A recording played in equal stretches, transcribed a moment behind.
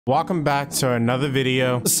Welcome back to another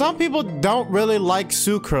video. Some people don't really like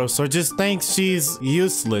Sucrose or just think she's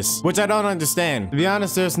useless, which I don't understand. To be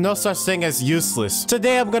honest, there's no such thing as useless.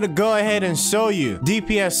 Today, I'm gonna go ahead and show you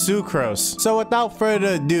DPS Sucrose. So without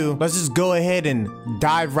further ado, let's just go ahead and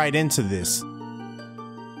dive right into this.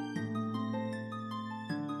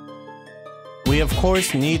 We of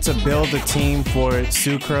course need to build a team for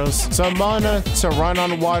Sucrose. So I'm gonna run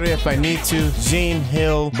on water if I need to. Jean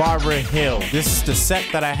Hill, Barbara Hill. This is the set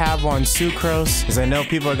that I have on Sucrose, because I know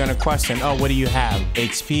people are gonna question, oh, what do you have?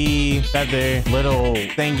 HP, feather, little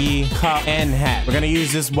thingy, cup, and hat. We're gonna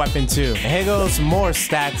use this weapon too. And here goes more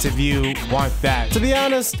stats if you want that. To be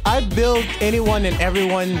honest, I build anyone and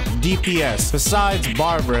everyone DPS besides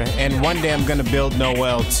Barbara, and one day I'm gonna build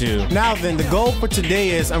Noelle too. Now then, the goal for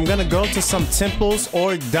today is I'm gonna go to some temples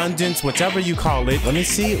or dungeons, whichever you call it. Let me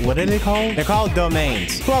see, what are they called? They're called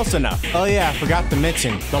domains. Close enough. Oh yeah, I forgot to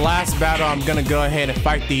mention, the last battle I'm gonna go ahead and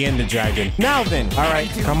fight the Ender Dragon. Now then, all right,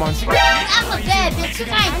 come on. I'm dead, bitch. You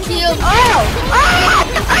can't kill me.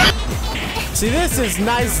 See, this is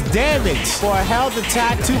nice damage for a held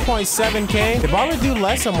attack 2.7k. Did Barbara do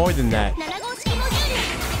less or more than that?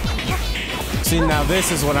 See, now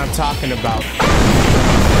this is what I'm talking about.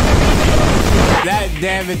 That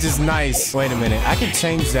damage is nice. Wait a minute. I can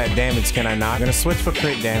change that damage, can I not? I'm gonna switch for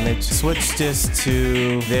crit damage. Switch this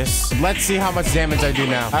to this. Let's see how much damage I do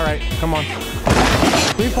now. All right, come on.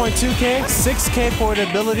 3.2k, 6k for the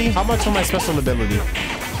ability. How much for my special ability?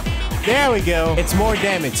 There we go. It's more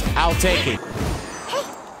damage. I'll take it.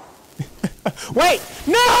 Wait,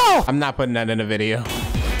 no! I'm not putting that in a video.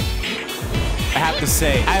 I have to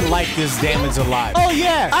say, I like this damage a lot. Oh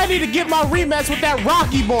yeah, I need to get my rematch with that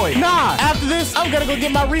Rocky boy. Nah, after this, I'm gonna go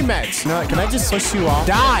get my rematch. No, can I just push you off?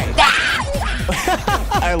 Die.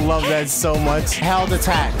 I love that so much. Held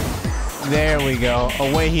attack. There we go.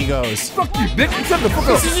 Away he goes. Fuck you, bitch. Shut the fuck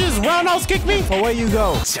up. Did you just roundhouse kick me? Away you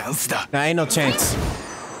go. Nah, ain't no chance.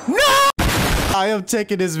 No! I am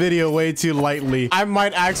taking this video way too lightly. I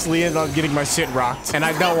might actually end up getting my shit rocked, and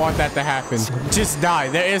I don't want that to happen. Just die.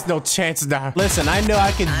 There is no chance to die. Listen, I know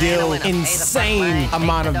I can deal insane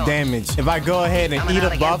amount of damage if I go ahead and eat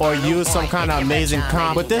a buff or use some kind of amazing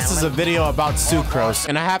comp, but this is a video about Sucrose,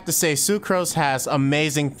 and I have to say, Sucrose has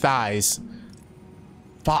amazing thighs.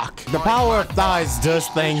 Fuck. The power of thighs does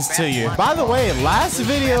things to you. By the way, last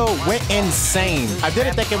video went insane. I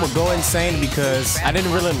didn't think it would go insane because I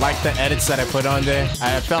didn't really like the edits that I put on there.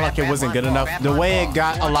 I felt like it wasn't good enough. The way it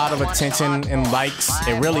got a lot of attention and likes,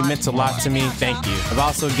 it really meant a lot to me. Thank you. I've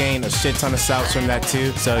also gained a shit ton of subs from that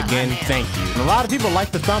too. So again, thank you. And a lot of people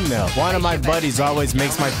like the thumbnail. One of my buddies always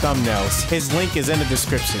makes my thumbnails. His link is in the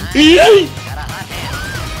description.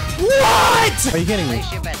 What? Are you kidding me?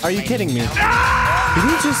 Are you kidding me? Did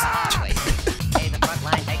he just...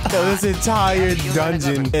 Yo, this entire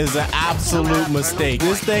dungeon is an absolute mistake.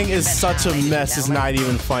 This thing is such a mess, it's not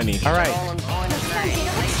even funny. All right.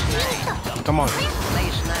 Come on.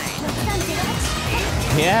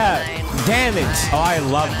 Yeah. Damage. Oh, I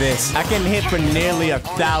love this. I can hit for nearly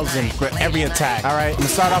 1,000 for every attack. All right, I'm gonna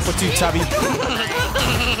start off with you, Tubby.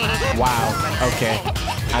 Wow. Okay.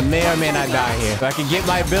 I may or may not die here. If I can get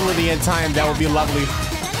my ability in time, that would be lovely.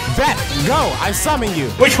 Beth, go! I summon you.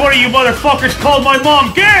 Which one of you motherfuckers called my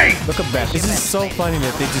mom gay? Look at Beth. This is so funny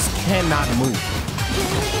that they just cannot move.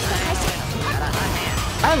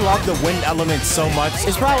 I love the wind element so much.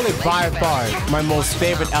 It's probably by far my most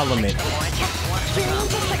favorite element.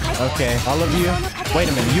 Okay, all of you. Wait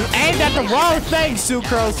a minute. You aimed at the wrong thing,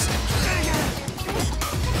 Sucrose.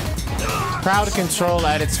 Crowd control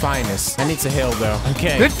at its finest. I need to heal though.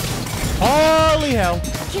 Okay. Holy hell.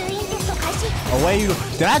 Away you go.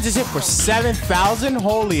 Did I just hit for 7,000?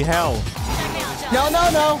 Holy hell. No, no,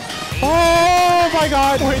 no. Oh my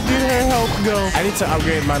god. Where did her health go? I need to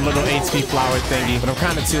upgrade my little HP flower thingy, but I'm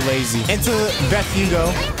kind of too lazy. Into Beth you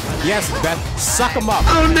go. Yes, Beth. Suck him up.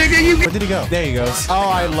 Oh, nigga, you... Where did he go? There he goes. Oh,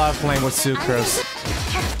 I love playing with Sucrose.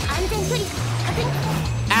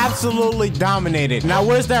 Absolutely dominated. Now,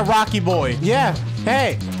 where's that Rocky boy? Yeah.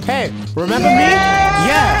 Hey, hey, remember me?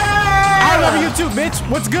 Yeah. I remember you too, bitch.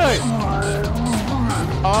 What's good?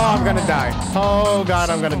 Oh, I'm gonna die. Oh, God,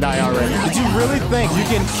 I'm gonna die already. Did you really think you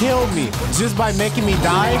can kill me just by making me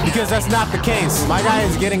die? Because that's not the case. My guy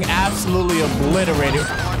is getting absolutely obliterated.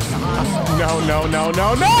 No, no, no,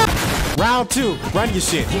 no, no. Round 2. Run your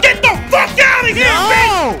shit. Get the fuck out of here,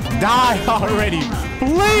 no! Bitch! Die already.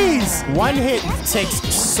 Please! One hit takes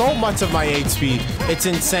so much of my HP. It's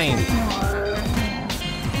insane.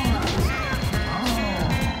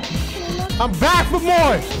 I'm back for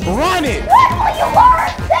more! Run it! What?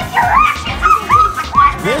 Your action!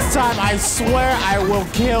 This time I swear I will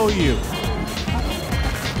kill you. This time I swear I will kill you. 1 hit takes so much of my HP. It's insane. I'm back for more! Run it! What will you learn? That your action! This time I swear I will kill you. 1 hit takes so much of my HP.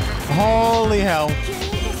 It's insane. Holy hell.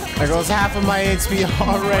 There goes half of my HP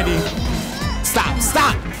already. Stop,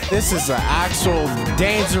 stop. This is an actual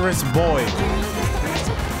dangerous boy.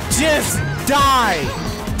 Just die.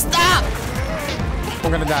 Stop.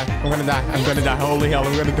 I'm gonna die. I'm gonna die. I'm gonna die. Holy hell,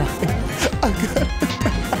 I'm gonna die. I'm gonna...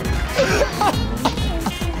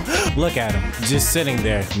 Look at him, just sitting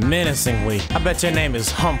there, menacingly. I bet your name is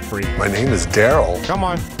Humphrey. My name is Daryl. Come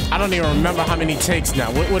on. I don't even remember how many takes now.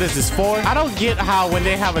 What is this, 4? I don't get how when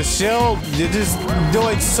they have a shield, they're just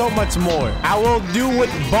doing so much more. I will do what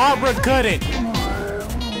Barbara couldn't.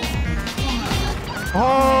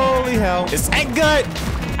 Holy hell. This ain't good.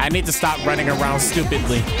 I need to stop running around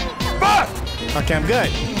stupidly. Fuck! Okay, I'm good.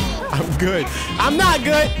 I'm good. I'm not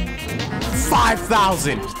good.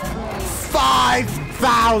 5,000.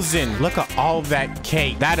 5,000. Look at all that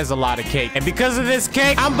cake. That is a lot of cake. And because of this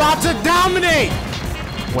cake, I'm about to dominate.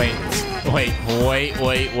 Wait.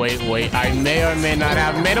 I may or may not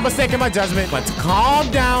have made a mistake in my judgment. Let's calm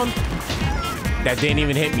down. That didn't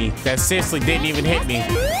even hit me. That seriously didn't even hit me.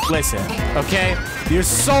 Listen, okay? You're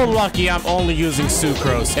so lucky I'm only using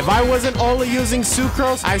Sucrose. If I wasn't only using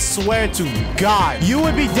Sucrose, I swear to God, you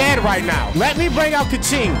would be dead right now. Let me bring out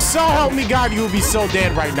Kaching. So help me God, you would be so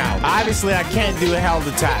dead right now. Obviously, I can't do held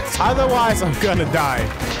attacks. Otherwise, I'm gonna die.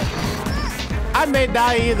 I may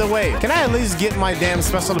die either way. Can I at least get my damn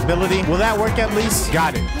special ability? Will that work at least?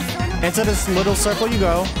 Got it. Into this little circle you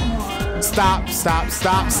go. Stop, stop,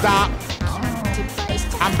 stop, stop.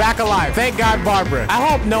 I'm back alive. Thank God, Barbara. I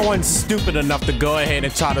hope no one's stupid enough to go ahead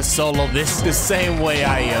and try to solo this the same way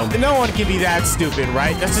I am. No one can be that stupid,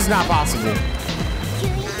 right? That's just not possible.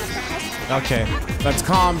 Okay, let's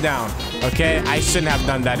calm down. Okay, I shouldn't have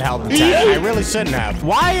done that held attack. I really shouldn't have.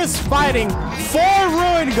 Why is fighting 4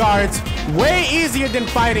 ruin guards way easier than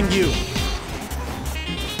fighting you?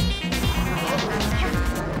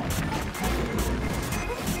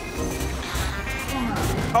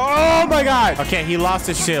 Oh my God. Okay, he lost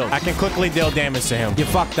his shield. I can quickly deal damage to him. You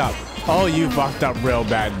fucked up. Oh, you fucked up real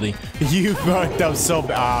badly. You fucked up so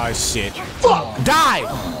bad. Ah, shit. Fuck. Die.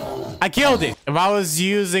 I killed it. If I was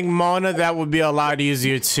using Mona, that would be a lot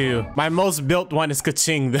easier too. My most built one is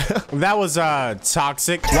Kaching. That was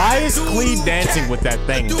toxic. Why is Clee dancing with that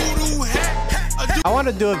thing? I want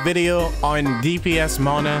to do a video on DPS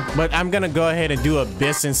Mona, but I'm gonna go ahead and do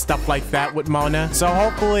Abyss and stuff like that with Mona. So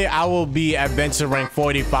hopefully I will be adventure rank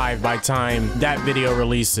 45 by time that video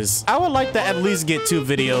releases. I would like to at least get 2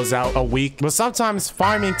 videos out a week, but sometimes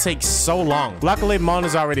farming takes so long. Luckily,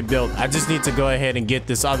 Mona's already built. I just need to go ahead and get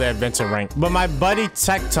this other adventure rank. But my buddy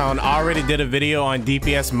Tectone already did a video on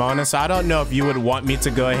DPS Mona, so I don't know if you would want me to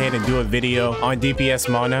go ahead and do a video on DPS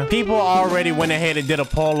Mona. People already went ahead and did a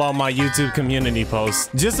poll on my YouTube community post.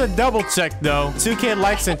 Just a double check though. 2K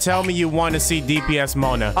likes and tell me you want to see DPS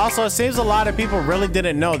Mona. Also, it seems a lot of people really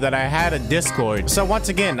didn't know that I had a Discord. So once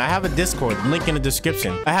again, I have a Discord, link in the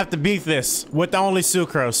description. I have to beat this with only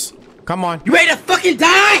Sucrose. Come on. You ready to fucking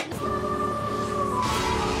die?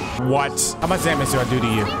 What? How much damage do I do to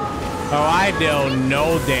you? Oh, I deal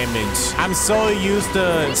no damage. I'm so used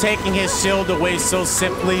to taking his shield away so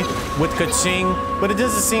simply with Kaching, but it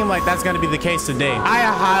doesn't seem like that's gonna be the case today. I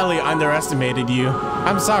highly underestimated you.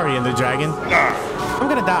 I'm sorry, Ender Dragon. I'm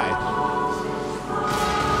gonna die.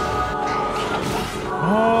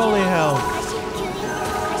 Holy hell.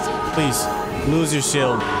 Please, lose your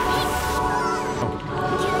shield.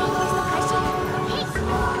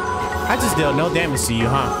 I just dealt no damage to you,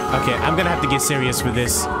 huh? Okay, I'm gonna have to get serious with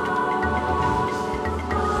this.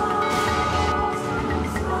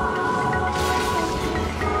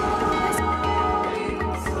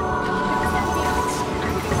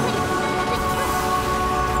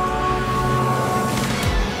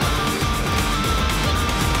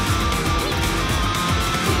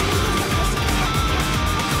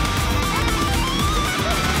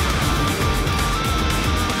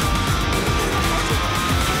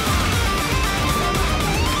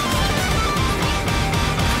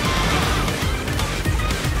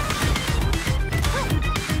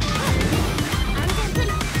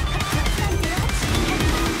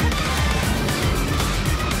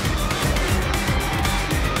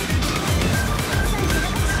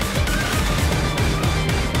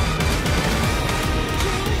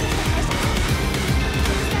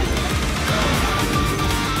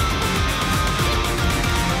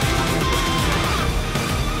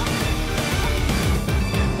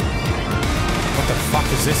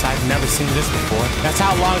 This I've never seen this before. That's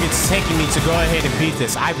how long it's taking me to go ahead and beat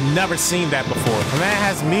this. I've never seen that before. The man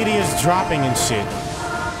has meteors dropping and shit.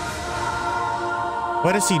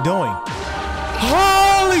 What is he doing?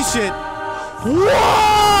 Holy shit!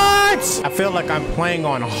 What? I feel like I'm playing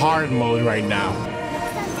on hard mode right now.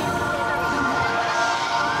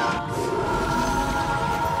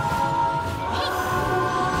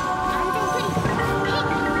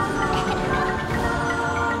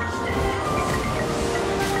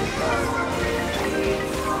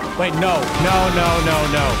 Wait, no.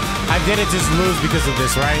 I didn't just lose because of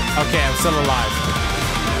this, right? Okay, I'm still alive.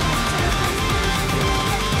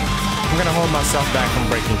 I'm gonna hold myself back from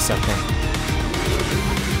breaking something.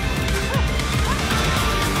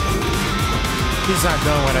 He's not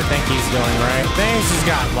doing what I think he's doing, right? Things just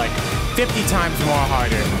got like 50 times more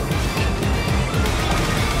harder.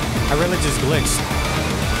 I really just glitched.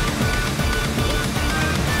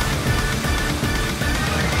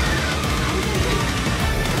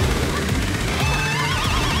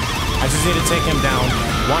 I just need to take him down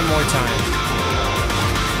one more time.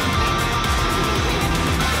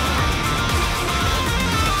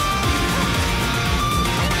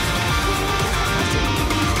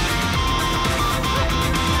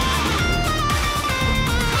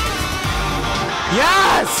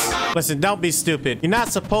 Yes! Listen, don't be stupid. You're not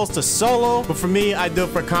supposed to solo, but for me, I do it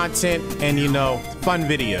for content and, you know, fun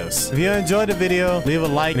videos. If you enjoyed the video, leave a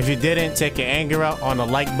like. And if you didn't, take your anger out on the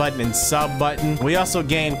like button and sub button. We also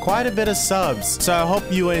gained quite a bit of subs. So I hope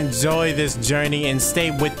you enjoy this journey and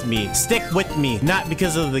stay with me. Stick with me. Not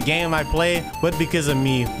because of the game I play, but because of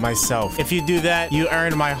me, myself. If you do that, you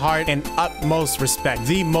earn my heart and utmost respect.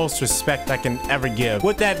 The most respect I can ever give.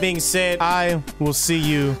 With that being said, I will see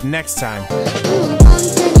you next time.